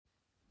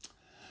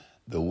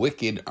The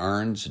wicked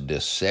earns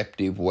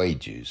deceptive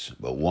wages,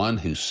 but one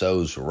who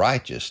sows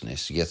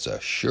righteousness gets a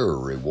sure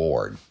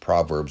reward.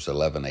 Proverbs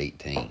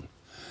 11:18.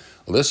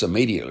 Well, this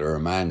immediately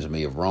reminds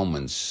me of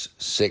Romans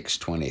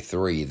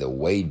 6:23. The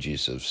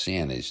wages of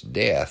sin is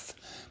death,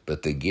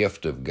 but the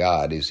gift of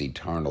God is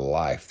eternal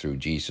life through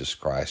Jesus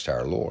Christ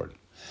our Lord.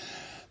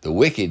 The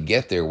wicked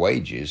get their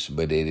wages,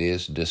 but it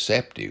is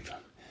deceptive.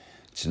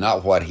 It's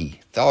not what he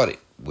thought it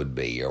would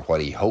be or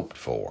what he hoped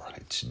for.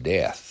 It's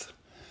death.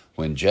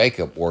 When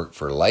Jacob worked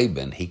for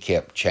Laban, he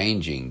kept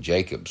changing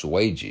Jacob's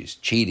wages,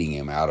 cheating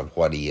him out of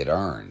what he had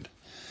earned.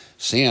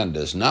 Sin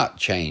does not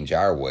change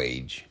our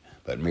wage,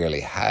 but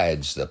merely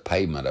hides the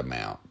payment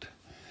amount.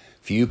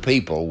 Few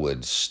people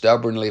would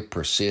stubbornly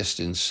persist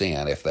in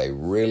sin if they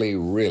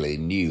really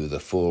knew the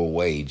full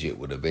wage it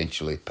would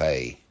eventually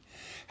pay.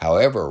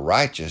 However,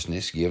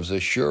 righteousness gives a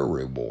sure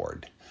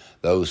reward.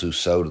 Those who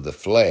sow to the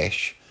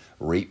flesh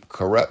reap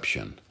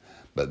corruption,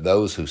 but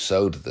those who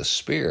sow to the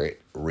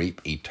Spirit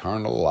reap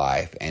eternal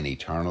life and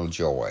eternal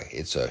joy.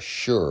 It's a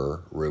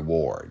sure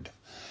reward.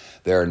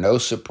 There are no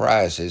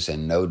surprises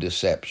and no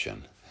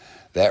deception.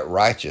 That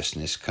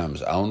righteousness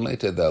comes only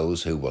to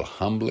those who will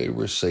humbly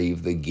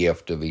receive the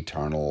gift of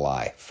eternal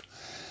life.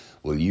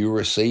 Will you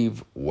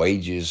receive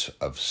wages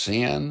of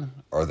sin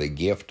or the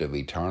gift of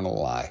eternal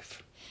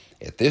life?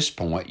 At this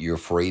point, you're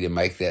free to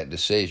make that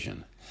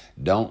decision.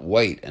 Don't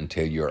wait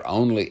until you're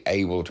only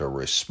able to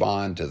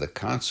respond to the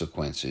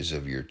consequences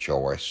of your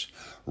choice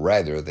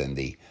rather than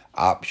the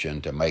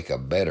option to make a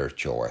better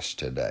choice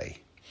today.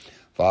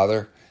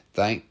 Father,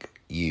 thank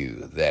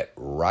you that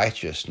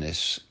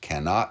righteousness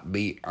cannot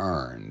be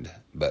earned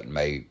but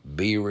may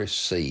be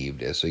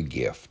received as a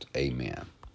gift. Amen.